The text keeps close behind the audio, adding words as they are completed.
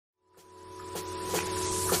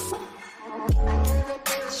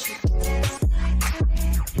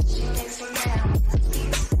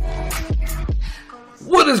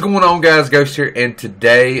What is going on, guys? Ghost here, and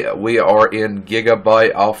today we are in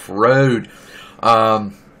Gigabit Off-Road.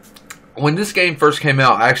 When this game first came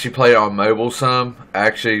out, I actually played it on mobile some. I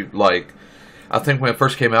think when it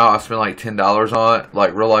first came out, I spent like $10 on it,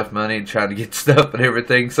 like real life money, trying to get stuff and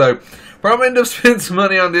everything. So, probably end up spending some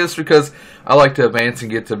money on this because I like to advance and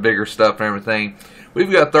get to bigger stuff and everything. We've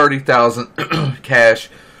got 30,000 cash.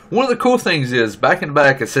 One of the cool things is, back in the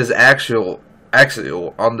back, it says axial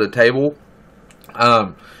on the table.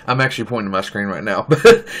 I'm actually pointing to my screen right now, but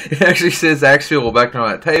it actually says axial back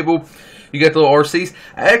on that table. You got the little RCs.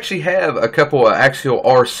 I actually have a couple of axial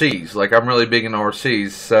RCs. Like, I'm really big in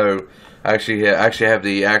RCs, so I actually have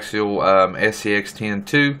the axial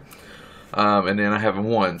SCX-10-2, and then I have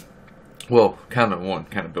one. Well, kind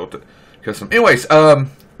of built it custom. Anyways,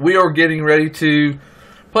 we are getting ready to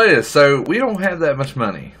play this. So we don't have that much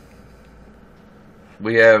money.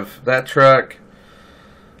 We have that truck.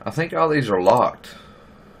 I think all these are locked.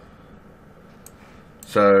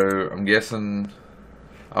 So I'm guessing.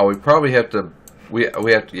 Oh, we probably have to. We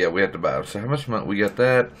have to buy. So how much money we got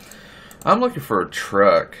that? I'm looking for a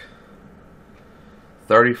truck.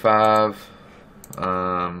 35.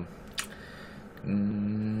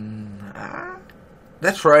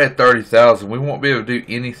 That's right at 30,000. We won't be able to do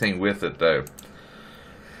anything with it though.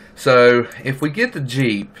 So if we get the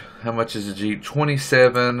Jeep, how much is the Jeep?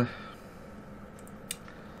 27.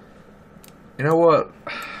 You know what?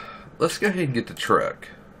 Let's go ahead and get the truck.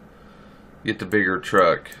 Get the bigger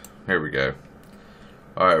truck. Here we go.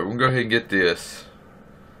 Alright, we're going to go ahead and get this.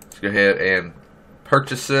 Let's go ahead and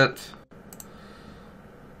purchase it.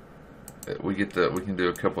 We can do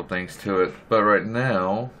a couple things to it. But right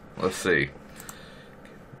now, let's see.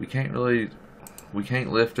 We can't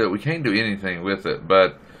lift it. We can't do anything with it.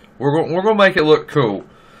 But we're going to make it look cool.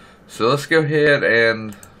 So let's go ahead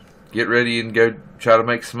and get ready and go try to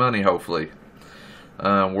make some money, hopefully.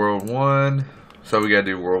 World 1. So we gotta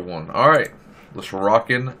do World 1. Alright. Let's rock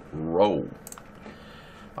and roll.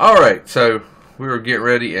 Alright, so we will get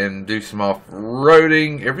ready and do some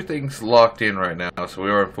off-roading. Everything's locked in right now, so we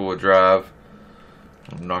are in full drive.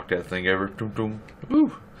 I'll knock that thing over. Doom, doom.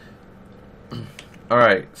 Woo.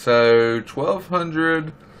 Alright, so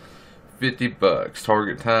 1,250 bucks.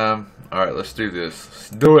 Target time. Alright, let's do this. Let's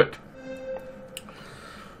do it.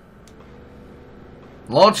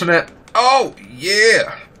 Launching it. Oh,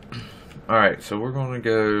 yeah! Alright, so we're going to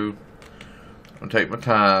go... I'm going to take my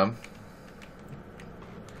time.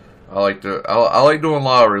 I like doing a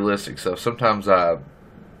lot of realistic stuff. Sometimes I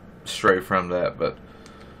stray from that, but...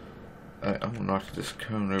 I'm going to knock this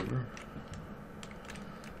cone over.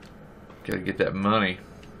 Got to get that money.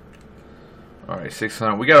 Alright,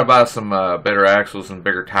 600. We got to buy some better axles and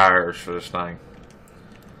bigger tires for this thing.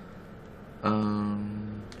 Oh,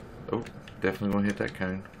 definitely going to hit that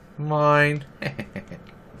cone. Mine.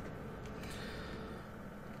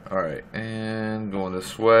 Alright, and going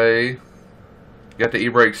this way. Got the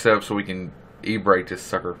e-brake set up so we can e-brake this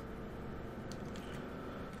sucker.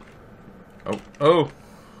 Oh.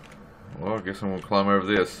 Well, I guess I'm going to climb over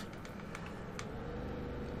this.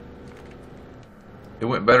 It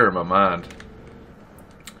went better in my mind.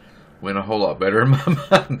 Went a whole lot better in my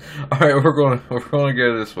mind. Alright, we're going to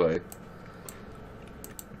go this way.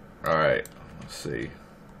 Alright, let's see.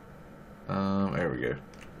 There we go.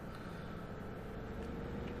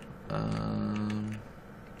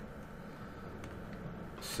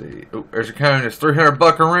 Let's see. Oh, there's a cone. It's 300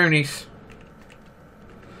 buckaroonies.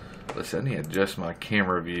 Listen, I need to adjust my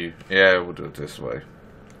camera view. Yeah, we'll do it this way.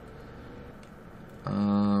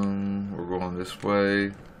 We're going this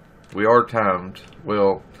way. We are timed.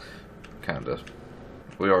 Well, kinda.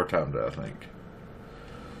 We are timed, I think.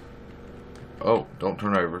 Oh, don't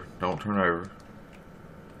turn over. Don't turn over.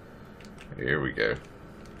 Here we go.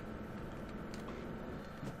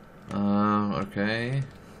 Okay.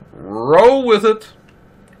 Roll with it.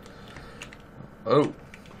 Oh,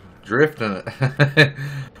 drifting it.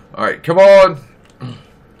 Alright, come on.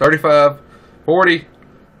 35, 40,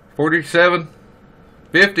 47,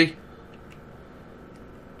 50,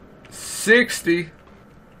 60.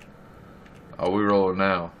 Oh, we rolling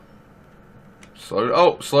now. Slow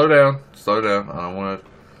down. Slow down. I don't want to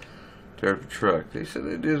tear up the truck. They said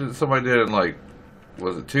they did it. Somebody did it in, like,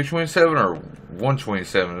 was it 227 or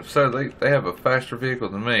 127? If so, they have a faster vehicle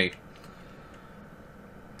than me.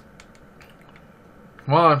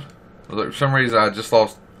 Come on. Look, for some reason I just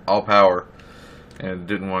lost all power and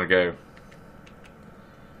didn't want to go.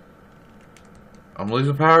 I'm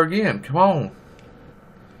losing power again. Come on.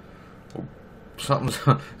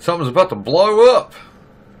 Something's about to blow up.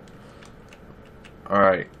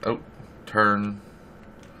 Alright. Oh, turn.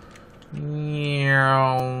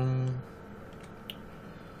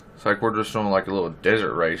 It's like we're just doing like a little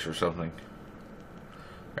desert race or something.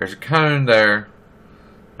 There's a cone there.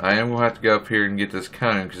 I am going to have to go up here and get this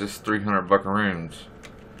cone because it's 300 buckaroons.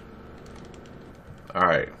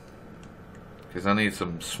 Alright. Because I need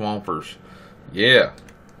some swampers. Yeah.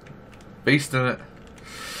 Beasting it.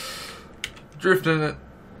 Drifting it.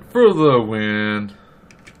 For the win.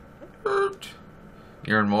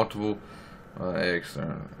 You're in multiple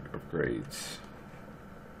external upgrades.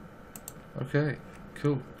 Okay.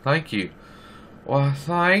 Cool. Thank you. Well,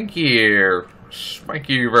 thank you. Thank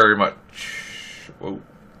you very much. Whoa.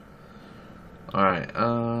 Alright,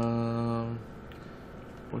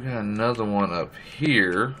 we got another one up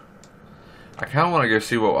here. I kind of want to go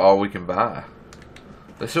see what all we can buy.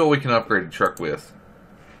 Let's see what we can upgrade the truck with.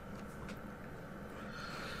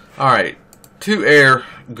 Alright, 2-air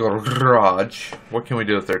garage. What can we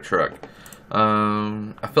do with their truck?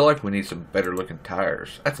 I feel like we need some better looking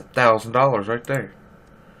tires. That's $1,000 right there.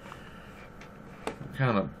 What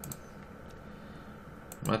kind of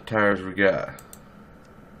what tires we got?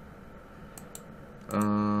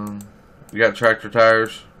 We got tractor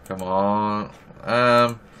tires. Come on.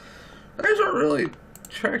 Those aren't really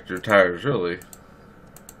tractor tires, really.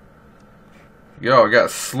 Yo, I got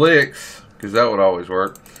slicks, because that would always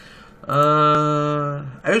work.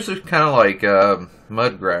 Those are kind of like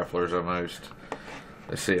mud grapplers almost.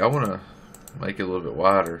 Let's see, I want to make it a little bit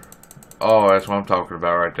wider. Oh, that's what I'm talking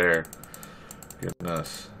about right there.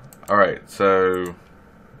 Goodness. Alright, so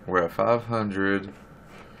we're at 500.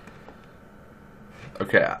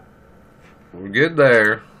 Okay, we're good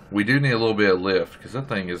there. We do need a little bit of lift because that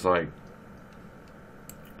thing is like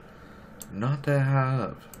not that high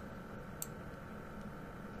up.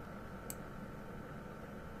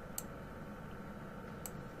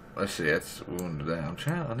 Let's see, that's one down.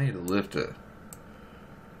 I need to lift it.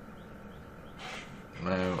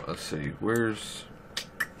 Now, let's see, where's...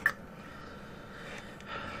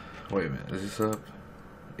 Wait a minute, is this up?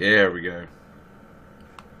 Yeah, there we go.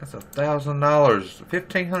 That's $1,000,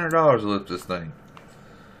 $1,500 to lift this thing.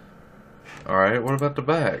 Alright, what about the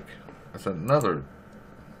back? That's another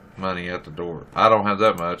money at the door. I don't have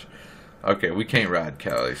that much. Okay, we can't ride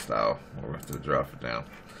Cali style. We'll have to drop it down.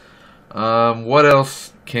 What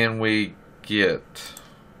else can we get?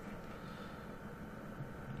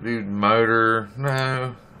 Dude, motor.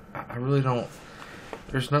 No, I really don't.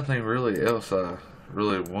 There's nothing really else I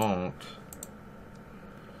really want.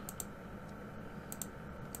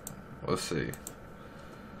 Let's see.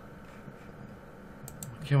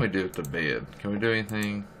 What can we do with the bed? Can we do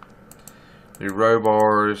anything? Do row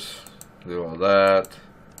bars. Do all that.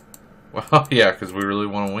 Well, yeah, because we really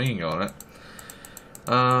want a wing on it.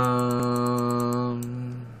 I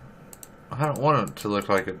don't want it to look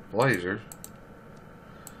like a Blazer.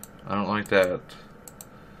 I don't like that.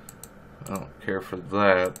 I don't care for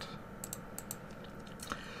that.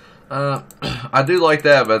 I do like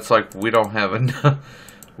that, but it's like we don't have enough.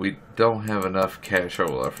 We don't have enough cash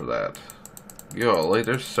over for that. Golly,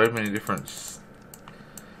 there's so many different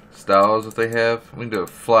styles that they have. We can do a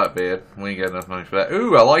flatbed. We ain't got enough money for that.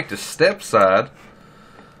 Ooh, I like the step side.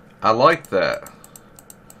 I like that.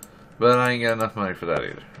 But I ain't got enough money for that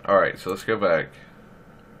either. Alright, so let's go back.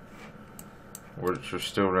 We're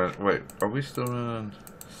still running. Wait, are we still running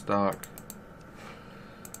stock?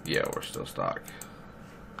 Yeah, we're still stock.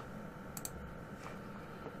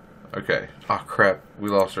 Okay. Oh crap, we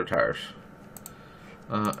lost our tires.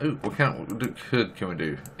 Ooh, what kind of hood can we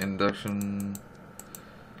do? Induction.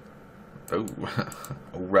 Oh,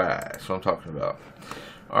 alright, that's what I'm talking about.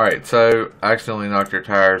 Alright, so I accidentally knocked your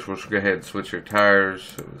tires. We'll go ahead and switch your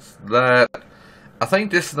tires. It was that. I think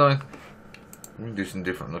this is the. We can do some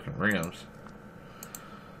different looking rims.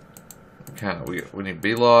 Kind of, we need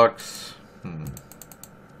B-locks.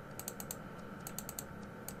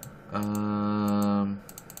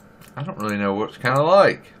 I don't really know what it's kind of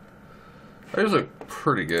like. Those look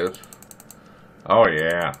pretty good. Oh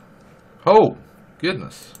yeah. Oh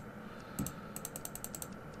goodness.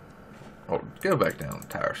 Oh, go back down the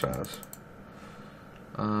tire size.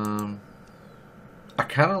 I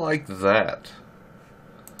kind of like that.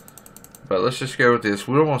 But let's just go with this.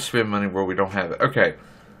 We don't want to spend money where we don't have it. Okay.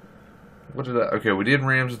 What did that? Okay, we did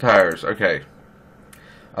rims and tires. Okay.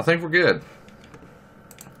 I think we're good.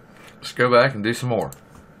 Let's go back and do some more.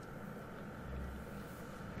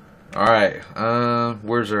 Alright.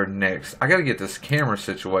 Where's our next? I gotta get this camera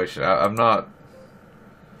situation. I'm not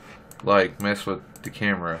like mess with the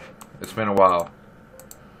camera. It's been a while.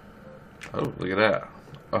 Oh, look at that.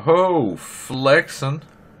 Oh, flexing.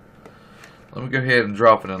 Let me go ahead and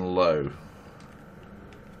drop it in low.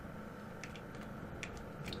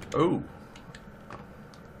 Oh.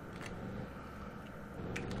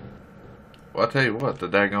 Well, I tell you what, the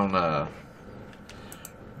daggone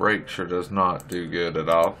brake sure does not do good at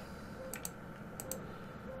all.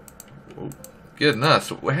 Whoa. Goodness,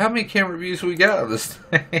 how many camera views we got of this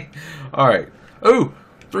thing? Alright. Ooh,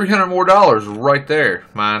 $300 more right there,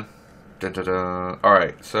 man. Dun, dun, dun.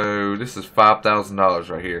 Alright, so this is $5,000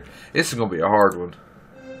 right here. This is going to be a hard one.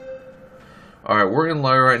 Alright, we're in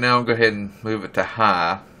low right now. I'll go ahead and move it to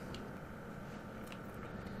high.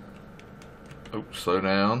 Oops, slow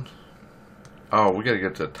down. Oh, we got to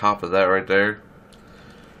get to the top of that right there.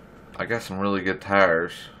 I got some really good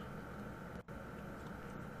tires.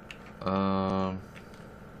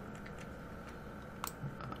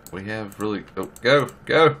 We have really... Oh, go,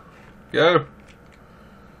 go, go.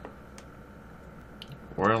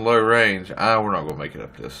 We're in low range. We're not going to make it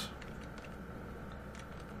up this.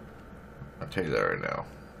 I'll tell you that right now.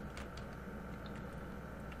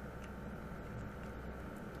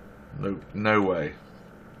 No way.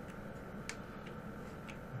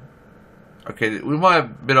 Okay, we might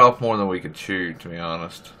have bit off more than we could chew, to be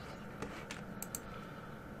honest.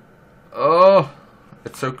 Oh,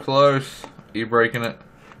 it's so close. You breaking it?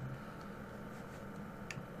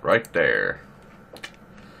 Right there.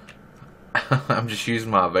 I'm just using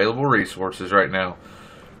my available resources right now.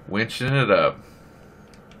 Winching it up.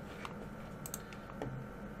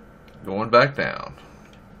 Going back down.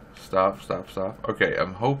 Stop, stop, stop. Okay,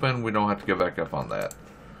 I'm hoping we don't have to go back up on that.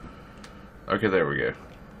 Okay, there we go.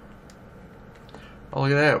 Oh,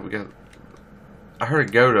 look at that. We got... I heard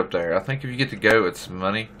a goat up there. I think if you get to go, it's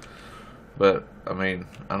money. But, I mean,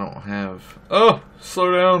 I don't have... Oh!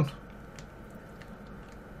 Slow down!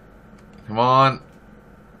 Come on!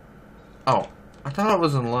 Oh, I thought it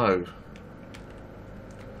was in low.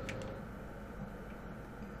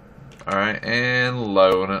 Alright, and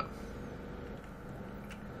low in it.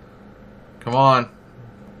 Come on!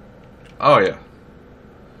 Oh, yeah.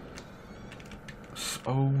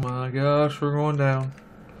 Oh my gosh, we're going down.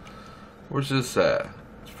 Where's this at?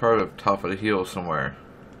 It's probably up top of the hill somewhere.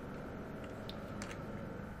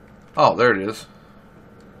 Oh, there it is.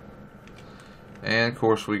 And of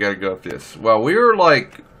course we gotta go up this. Well, we're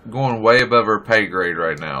like going way above our pay grade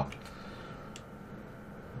right now.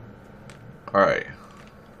 Alright.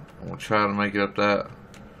 I'm gonna try to make it up that.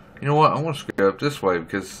 You know what? I'm gonna go up this way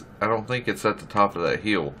because I don't think it's at the top of that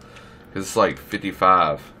hill. Because it's like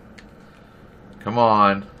 55. Come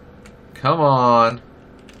on. Come on.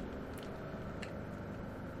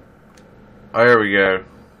 Oh, there we go.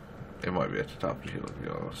 It might be at the top of the hill, to be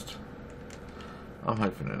honest. I'm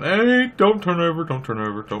hyping it. Hey, don't turn over, don't turn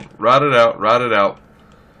over. Don't. Ride it out, ride it out.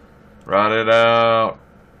 Ride it out.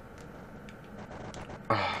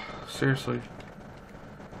 Seriously.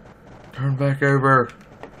 Turn back over.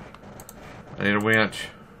 I need a winch.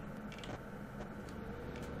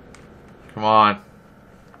 Come on.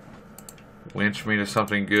 Winch me to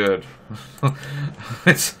something good. Come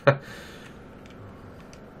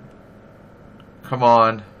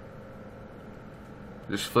on.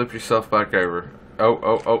 Just flip yourself back over.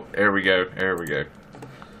 Oh, there we go. There we go.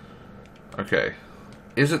 Okay.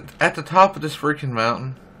 Is it at the top of this freaking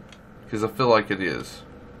mountain? Because I feel like it is.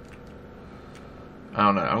 I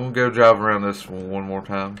don't know. I'm going to go drive around this one more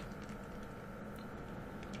time.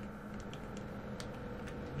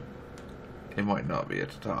 It might not be at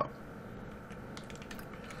the top.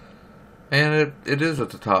 And it is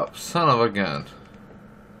at the top. Son of a gun.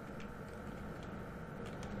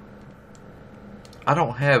 I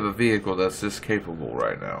don't have a vehicle that's this capable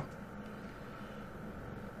right now.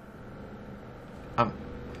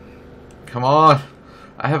 Come on.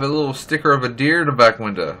 I have a little sticker of a deer in the back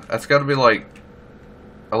window. That's got to be like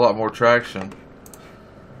a lot more traction.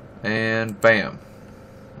 And bam.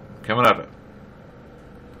 Coming at it.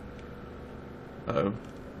 Uh-oh.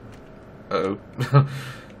 Uh-oh.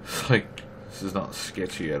 It's like, this is not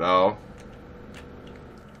sketchy at all.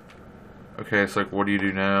 Okay, it's like, what do you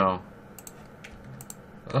do now?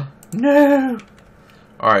 No!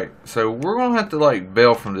 Alright, so we're going to have to like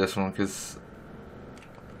bail from this one because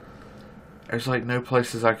there's like no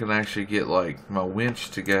places I can actually get like my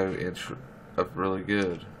winch to go up really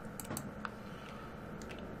good.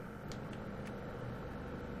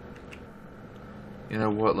 You know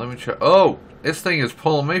what, let me try. Oh! This thing is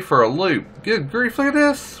pulling me for a loop. Good grief, look at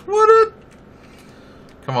this. What a...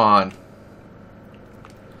 Come on.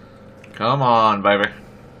 Come on, baby.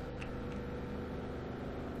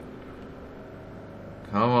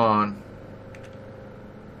 Come on.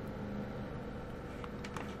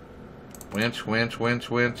 Winch, winch,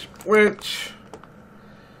 winch, winch, winch.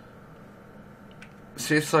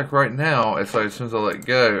 See, it's like right now, it's like as soon as I let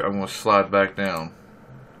go, I'm going to slide back down.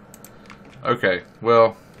 Okay,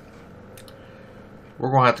 well... We're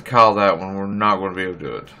going to have to call that one. We're not going to be able to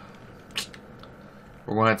do it.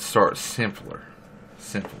 We're going to have to start simpler.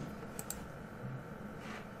 Simple.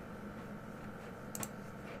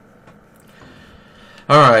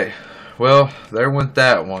 Alright. Well, there went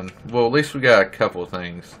that one. Well, at least we got a couple of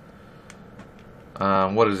things.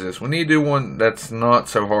 What is this? We need to do one that's not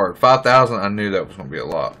so hard. 5,000, I knew that was going to be a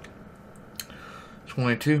lot.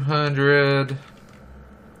 2,200.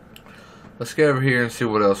 Let's go over here and see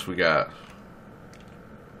what else we got.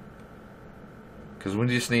 Because we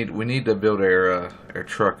need to build our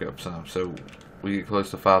truck up some. So we get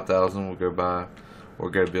close to 5,000, we'll go buy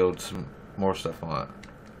or go build some more stuff on it.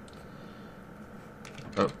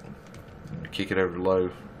 Oh, kick it over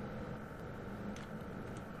low.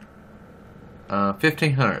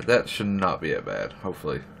 1,500. That should not be that bad.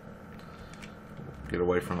 Hopefully, get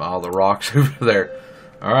away from all the rocks over there.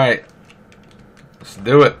 All right, let's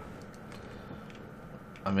do it.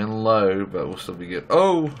 I'm in low, but we'll still be good.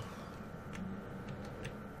 Oh.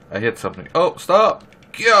 I hit something. Oh, stop!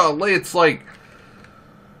 Golly, it's like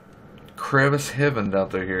crevice heaven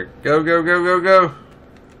out there here. Go, go, go, go, go!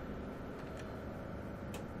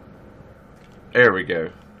 There we go.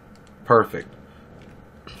 Perfect.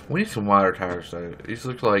 We need some wider tires though. These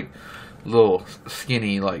look like little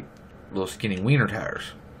skinny wiener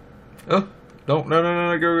tires. Oh, don't, no,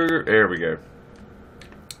 no, no, go, go, go. There we go.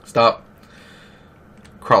 Stop.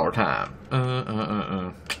 Crawler time.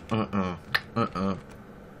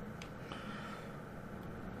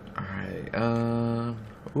 Alright, oh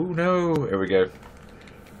no, there we go.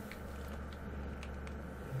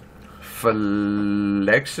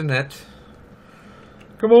 Flexing it.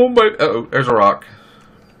 Come on, baby. Uh-oh, there's a rock.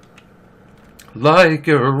 Like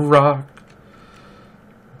a rock.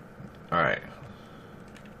 Alright.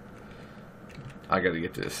 I gotta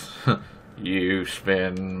get this. You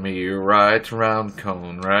spin me right around,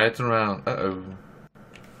 cone, right around. Uh-oh.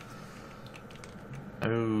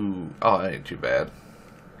 Oh, that ain't too bad.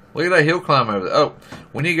 Look at that hill climb over there. Oh,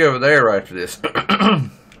 we need to go over there right after this.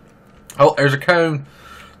 Oh, there's a cone.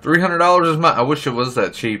 $300 is mine. I wish it was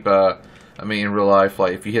that cheap. I mean, in real life,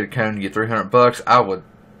 like if you hit a cone, you get $300.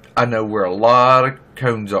 I know where a lot of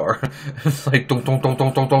cones are. It's like dum dum dum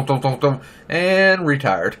dum dum dum dum dum dum, and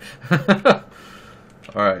retired. All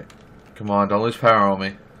right, come on, don't lose power on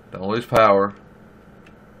me. Don't lose power.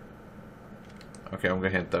 Okay, I'm gonna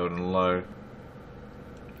hit throw it in low.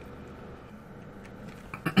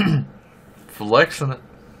 Flexing it.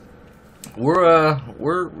 We're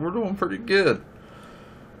doing pretty good.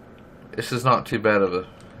 This is not too bad of a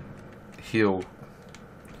hill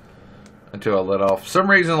until I let off. For some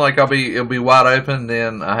reason, like it'll be wide open,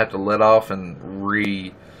 then I have to let off and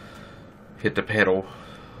hit the pedal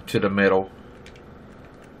to the metal.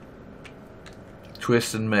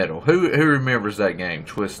 Twisted Metal. Who remembers that game?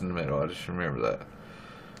 Twisted Metal. I just remember that.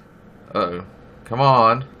 Uh-oh. Come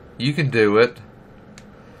on. You can do it.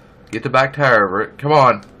 Get the back tire over it. Come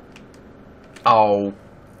on. Oh,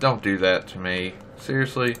 don't do that to me.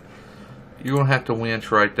 Seriously? You're going to have to winch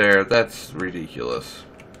right there. That's ridiculous.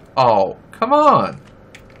 Oh, come on.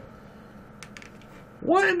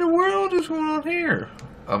 What in the world is going on here?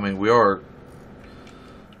 I mean, we are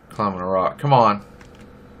climbing a rock. Come on.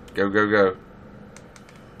 Go, go, go.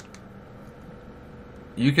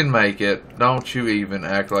 You can make it. Don't you even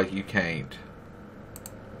act like you can't.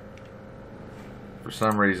 For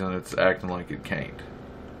some reason, it's acting like it can't.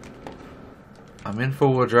 I'm in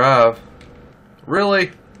four-wheel drive.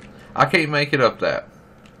 Really? I can't make it up that.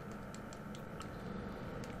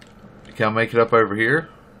 Can I make it up over here?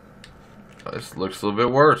 This looks a little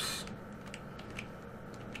bit worse.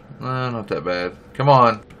 No, not that bad. Come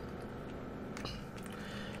on.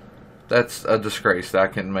 That's a disgrace that I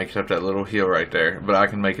can make it up that little hill right there. But I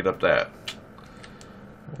can make it up that.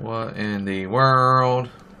 What in the world?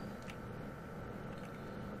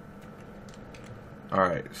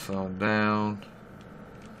 Alright, so I'm down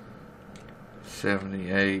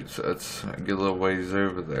 78, so let's get a little ways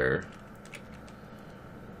over there.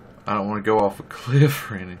 I don't want to go off a cliff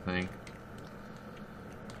or anything.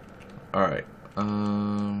 Alright,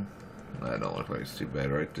 that don't look like it's too bad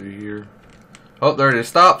right through here. Oh, there it is.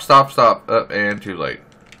 Stop, stop, stop. Up and too late.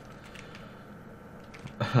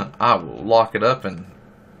 I will lock it up and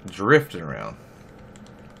drift it around.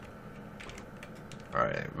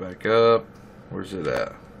 Alright, back up. Where's it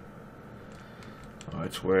at? Oh,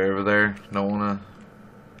 it's way over there. Don't wanna.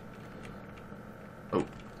 Oh.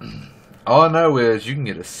 All I know is you can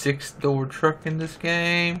get a 6-door truck in this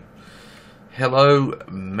game. Hello,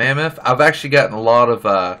 Mammoth. I've actually gotten a lot of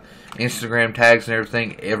Instagram tags and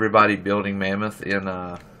everything. Everybody building Mammoth in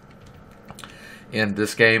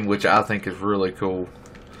this game, which I think is really cool.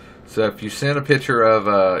 So if you send a picture of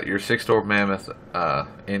your 6-door Mammoth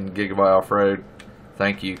in Gigabit Off-Road,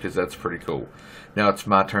 thank you, because that's pretty cool. Now it's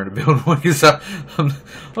my turn to build one, because I'm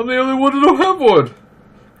the only one that don't have one.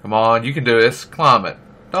 Come on, you can do this. Climb it.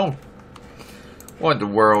 Don't. What in the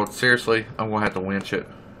world? Seriously? I'm going to have to winch it.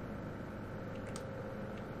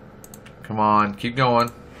 Come on, keep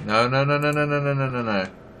going. No, no, no, no, no, no, no, no, no, no.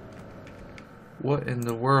 What in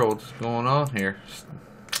the world is going on here?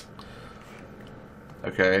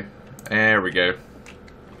 Okay, there we go.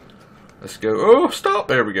 Let's go. Oh, stop.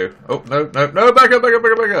 There we go. Oh, no, no, no. Back up, back up,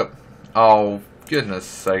 back up, back up. Oh, goodness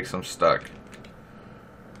sakes, I'm stuck.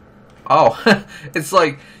 Oh, it's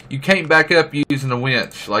like you can't back up using a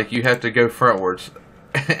winch. Like, you have to go frontwards.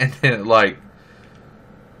 And then it, like,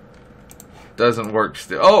 doesn't work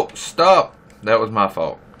still. Oh, stop. That was my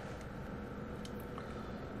fault.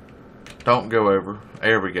 Don't go over.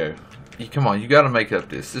 There we go. Come on, you got to make up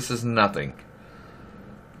this. This is nothing.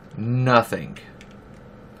 Nothing.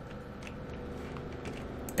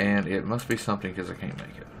 And it must be something because I can't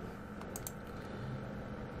make it.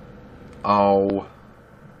 Oh.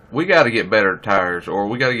 We got to get better tires, or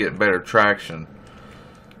we got to get better traction.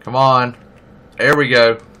 Come on. There we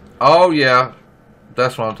go. Oh, yeah.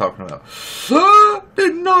 That's what I'm talking about.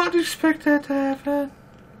 Did not expect that to happen.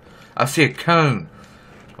 I see a cone.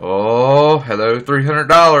 Oh, hello,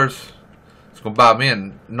 $300. It's going to buy me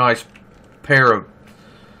a nice pair of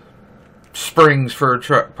springs for a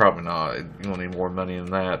truck. Probably not. You don't need more money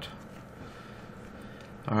than that.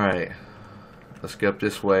 Alright. Let's go up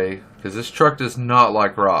this way, because this truck does not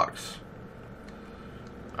like rocks.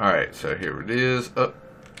 Alright, so here it is.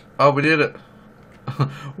 Oh, we did it.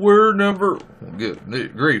 We're number...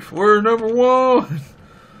 Good grief. We're number 1.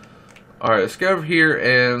 Alright, let's go over here,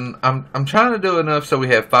 and I'm trying to do enough so we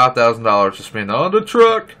have $5,000 to spend on the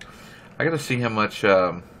truck. I gotta see how much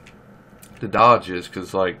the Dodge is,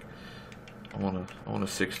 because, like, I want a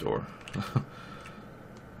 6-door.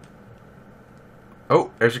 Oh,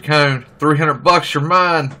 there's a cone. $300, you're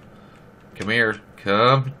mine. Come here.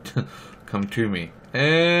 Come to me.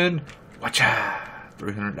 And watcha.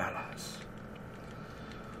 $300.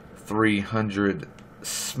 300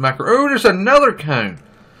 smacker. Oh, there's another cone.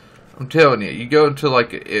 I'm telling you, you go into,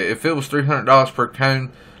 like, if it was $300 per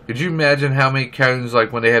cone, could you imagine how many cones,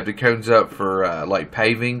 like, when they have the cones up for, like,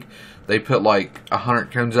 paving, they put, like, 100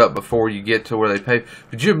 cones up before you get to where they pave?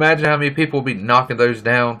 Could you imagine how many people would be knocking those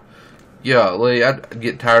down? Yeah, Lee, I'd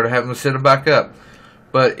get tired of having to set them back up.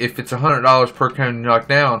 But if it's $100 per cone you knock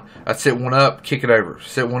down, I'd set one up, kick it over.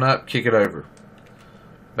 Set one up, kick it over.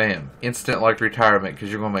 Bam. Instant, like, retirement,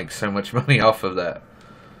 because you're going to make so much money off of that.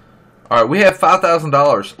 Alright, we have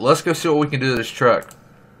 $5,000. Let's go see what we can do to this truck.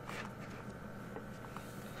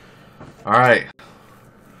 Alright.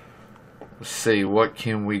 Let's see, what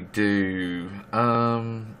can we do?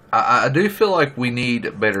 I do feel like we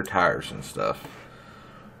need better tires and stuff.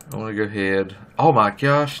 I want to go ahead. Oh my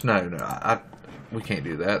gosh, no, we can't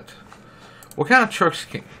do that. What kind of trucks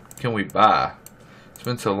can we buy? It's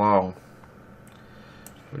been so long.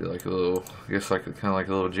 We do like a little, I guess like kind of like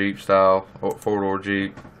a little Jeep style, 4-door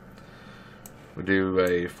Jeep. We do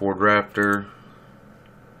a Ford Raptor,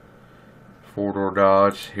 4-door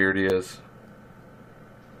Dodge. Here it is.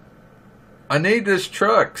 I need this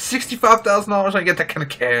truck. $65,000. I get that kind of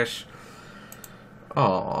cash.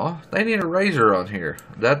 Aw, they need a razor on here.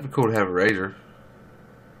 That'd be cool to have a razor.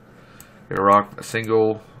 Get a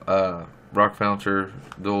single rock bouncer,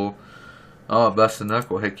 dual. Oh, bust a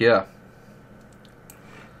knuckle. Heck yeah.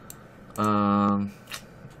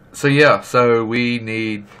 So yeah, so we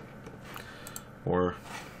need more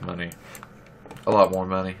money, a lot more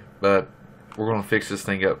money, but we're gonna fix this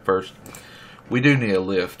thing up first. We do need a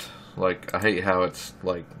lift. Like, I hate how it's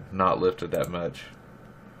like not lifted that much.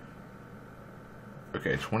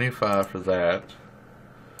 Okay, 25 for that.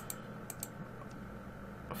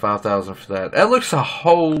 5,000 for that. That looks a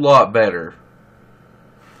whole lot better.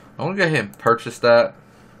 I want to go ahead and purchase that.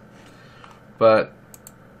 But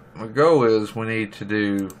my goal is we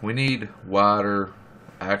need wider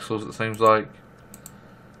axles, it seems like.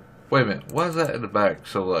 Wait a minute, why is that in the back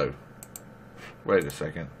so low? Wait a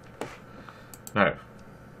second. No.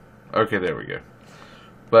 Okay, there we go.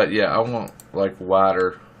 But yeah, I want like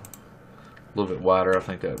wider, a little bit wider. I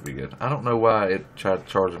think that would be good. I don't know why it tried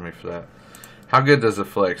charging me for that. How good does it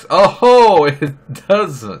flex? Oh, it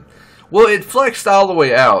doesn't. Well, it flexed all the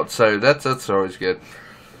way out, so that's always good.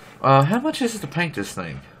 How much is it to paint this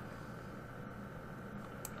thing?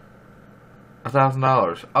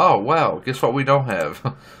 $1,000. Oh wow! Guess what we don't have?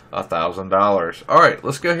 $1,000. All right,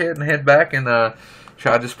 let's go ahead and head back and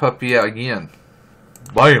try this puppy out again.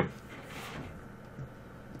 Bam.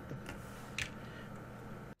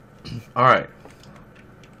 Alright.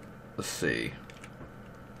 Let's see.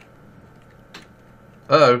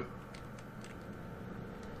 Uh-oh.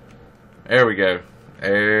 There we go.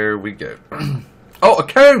 There we go. Oh, a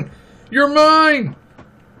cone! You're mine!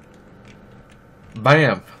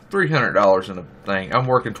 Bam. $300 in a thing. I'm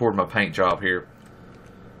working toward my paint job here.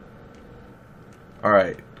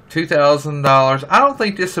 Alright. $2,000. I don't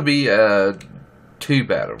think this will be too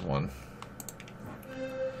bad of one.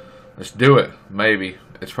 Let's do it. Maybe.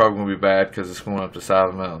 It's probably going to be bad because it's going up the side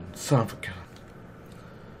of the mountain. Son of a gun.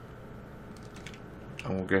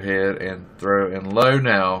 I'm going to go ahead and throw in low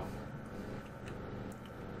now.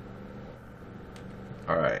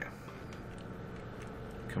 Alright.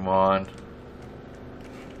 Come on.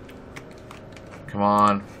 Come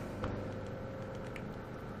on.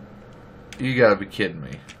 You gotta be kidding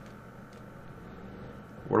me.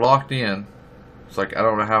 We're locked in. It's like I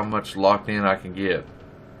don't know how much locked in I can get.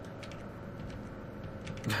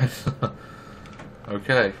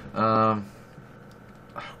 Okay. Oh,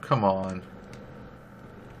 come on.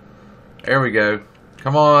 There we go.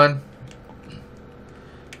 Come on.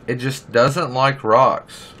 It just doesn't like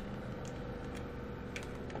rocks.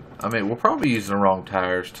 I mean, we're probably using the wrong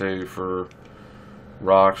tires too for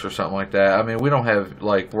rocks or something like that. I mean, we don't have,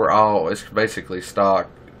 like, it's basically stock.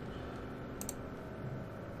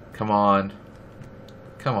 Come on.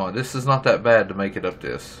 Come on. This is not that bad to make it up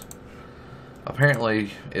this.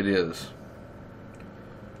 Apparently, it is.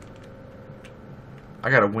 I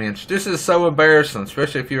got a winch. This is so embarrassing,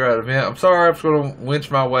 especially if you're at an event. I'm sorry, I'm just going to winch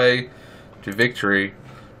my way to victory,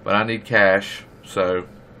 but I need cash, so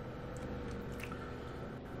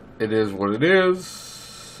it is what it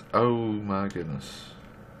is. Oh my goodness.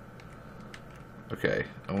 Okay,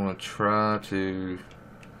 I want to try to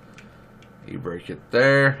e-brake it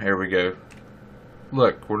there. There we go.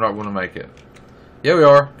 Look, we're not going to make it. Yeah, we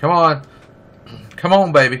are. Come on. Come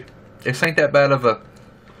on, baby. This ain't that bad of a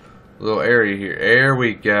little area here. There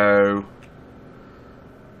we go.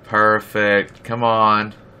 Perfect. Come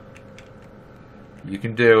on. You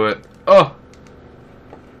can do it. Oh!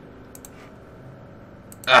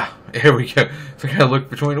 Ah, here we go. So I gotta look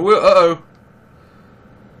between the wheel. Uh-oh.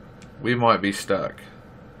 We might be stuck.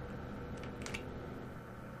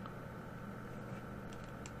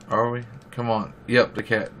 Are we? Come on. Yep, the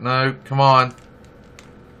cat. No, come on.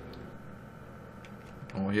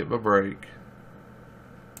 I'm gonna hit my brake.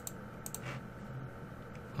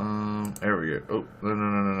 There we go. Oh,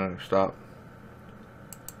 no. Stop.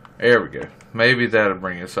 There we go. Maybe that'll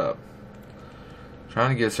bring us up. Trying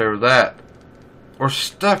to get us over that. We're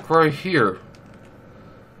stuck right here.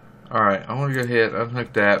 Alright, I'm going to go ahead and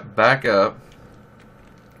unhook that, back up,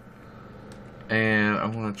 and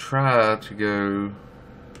I'm going to try to go,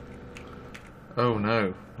 oh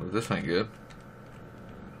no, this ain't good.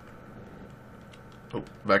 Oh,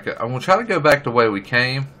 back up. I'm going to try to go back the way we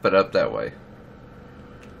came, but up that way.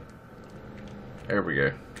 There we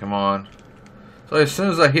go. Come on. So as soon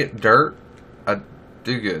as I hit dirt, I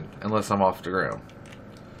do good, unless I'm off the ground.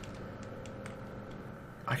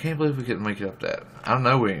 I can't believe we couldn't make it up that. I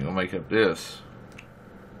know we ain't gonna make it up this.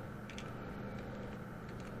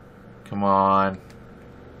 Come on.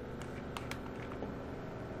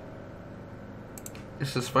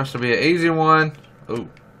 This is supposed to be an easy one. Oh,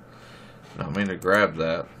 don't mean to grab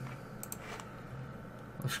that.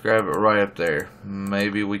 Let's grab it right up there.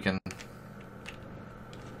 Maybe we can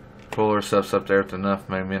pull ourselves up there with enough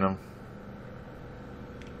momentum.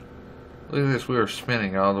 Look at this, we are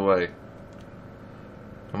spinning all the way.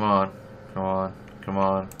 Come on, come on, come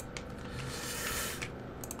on.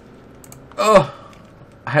 Oh,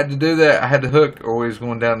 I had to do that. I had to hook or we was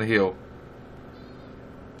going down the hill.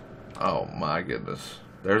 Oh my goodness.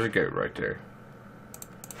 There's a goat right there.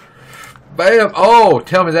 Bam! Oh,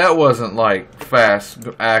 tell me that wasn't like fast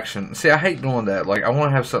action. See, I hate doing that. Like, I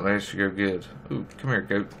want to have something that should go good. Ooh, come here,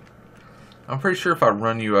 goat. I'm pretty sure if I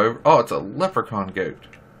run you over... Oh, it's a leprechaun goat.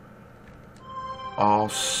 Oh,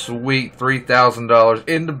 sweet. $3,000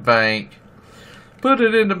 in the bank. Put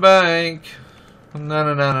it in the bank.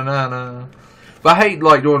 Na. But I hate,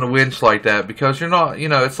 like, doing a winch like that because you're not, you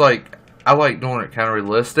know, it's like, I like doing it kind of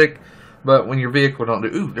realistic. But when your vehicle don't do...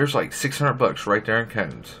 Ooh, there's like $600 right there in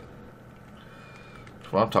cones.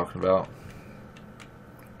 That's what I'm talking about.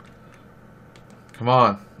 Come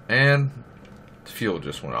on. And the fuel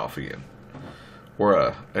just went off again.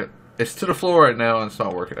 It's to the floor right now and it's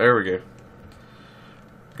not working. There we go.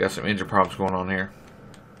 Got some engine problems going on here.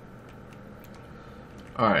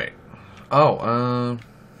 Alright. Oh,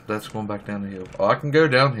 that's going back down the hill. Oh, I can go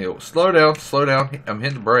downhill. Slow down, slow down. I'm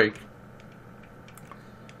hitting the brake.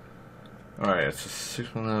 Alright, it's a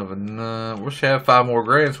 619. We should have 5 more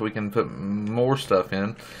grand so we can put more stuff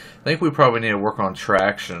in. I think we probably need to work on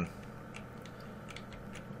traction.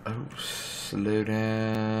 Oh, slow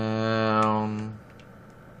down.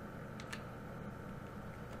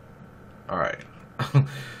 Alright.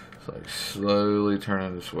 It's like slowly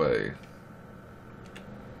turning this way.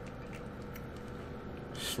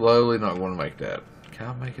 Slowly not going to make that. Can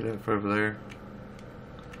I make it up over there?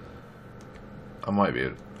 I might be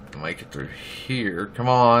able to make it through here. Come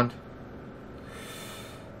on.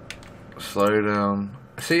 Slow down.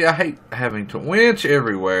 See, I hate having to winch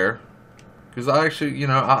everywhere. Because I actually, you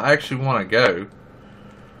know, I actually want to go.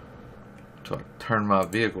 So I turn my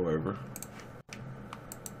vehicle over.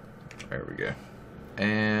 There we go.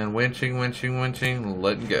 And winching, winching, winching,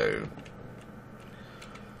 letting go.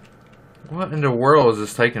 What in the world is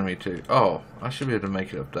this taking me to? Oh, I should be able to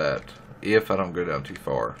make it up that. If I don't go down too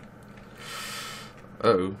far.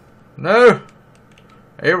 Uh-oh. No!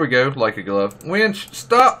 There we go, like a glove. Winch,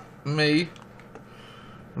 stop me.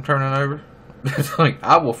 I'm turning over. It's like,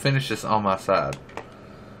 I will finish this on my side.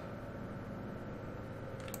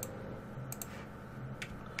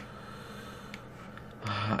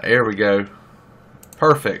 There we go.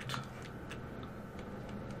 Perfect.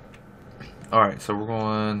 Alright, so we're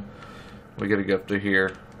going... We gotta go up through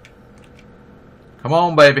here. Come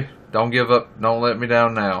on, baby. Don't give up. Don't let me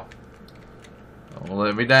down now. Don't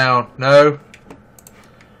let me down. No.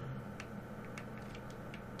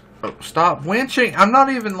 Oh, stop winching. I'm not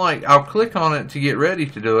even like... I'll click on it to get ready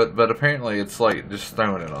to do it, but apparently it's like just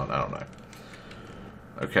throwing it on. I don't know.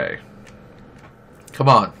 Okay. Come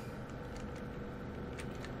on.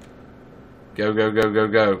 Go, go, go, go,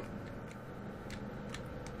 go.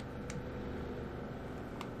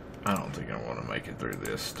 I don't think I want to make it through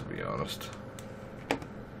this, to be honest.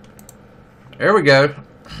 There we go.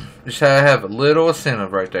 Just have a little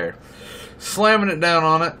incentive right there. Slamming it down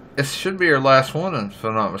on it. It should be our last one, if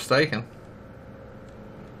I'm not mistaken.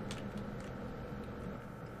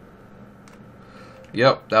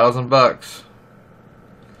 Yep, $1,000.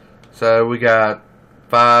 So we got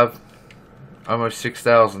 5, almost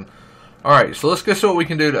 6,000. Alright, so let's go see what we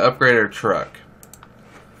can do to upgrade our truck.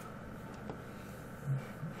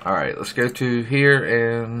 Alright, let's go to here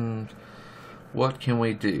and what can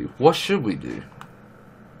we do? What should we do?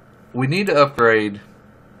 We need to upgrade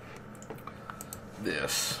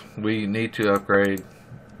this. We need to upgrade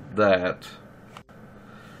that.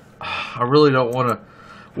 I really don't want to.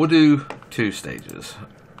 We'll do 2 stages.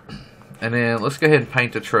 And then let's go ahead and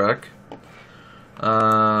paint the truck.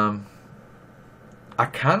 I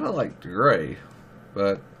kind of like the gray,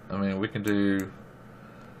 but I mean we can do.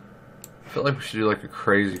 I feel like we should do like a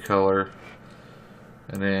crazy color,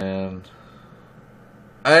 and then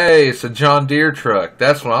hey, it's a John Deere truck.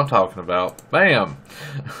 That's what I'm talking about. Bam.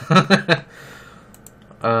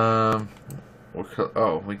 Oh,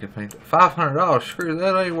 we can paint $500. Screw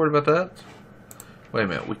that. I ain't worried about that. Wait a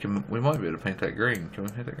minute. We might be able to paint that green. Can we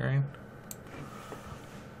paint that green?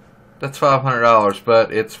 That's $500,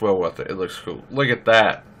 but it's well worth it. It looks cool. Look at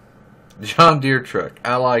that. John Deere truck.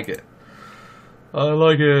 I like it. I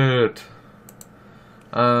like it.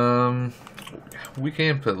 We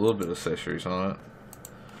can put a little bit of accessories on it.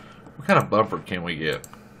 What kind of bumper can we get?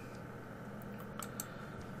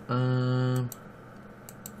 I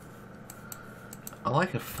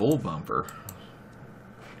like a full bumper.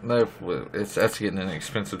 No, that's getting in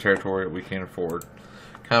expensive territory that we can't afford.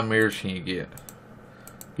 What kind of mirrors can you get?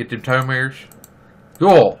 Get them tow mirrors?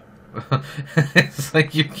 Cool! It's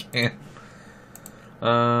like you can't.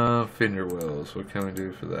 Fender wells. What can we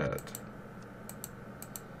do for that?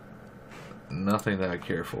 Nothing that I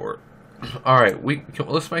care for. Alright,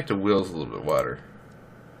 let's make the wheels a little bit wider.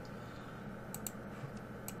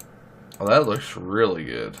 Oh, that looks really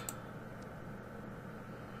good.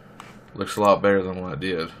 Looks a lot better than what I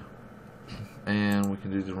did. And we can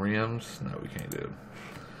do the rims. No, we can't do them.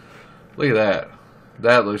 Look at that.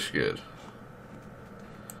 That looks good.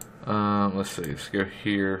 Let's see. Let's go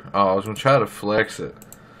here. Oh, I was going to try to flex it.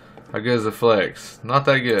 How good is the flex? Not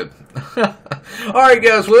that good. Alright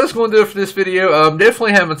guys, well that's going to do it for this video. I'm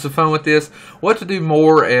definitely having some fun with this. What to do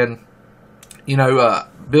more and, you know,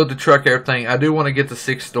 build the truck, everything. I do want to get the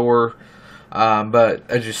 6-door. But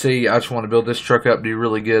as you see, I just want to build this truck up, do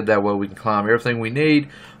really good. That way we can climb everything we need,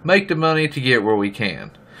 make the money to get where we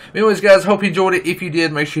can. Anyways, guys, hope you enjoyed it. If you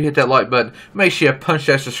did, make sure you hit that like button. Make sure you punch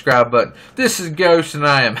that subscribe button. This is Ghost, and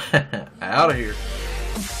I am out of here.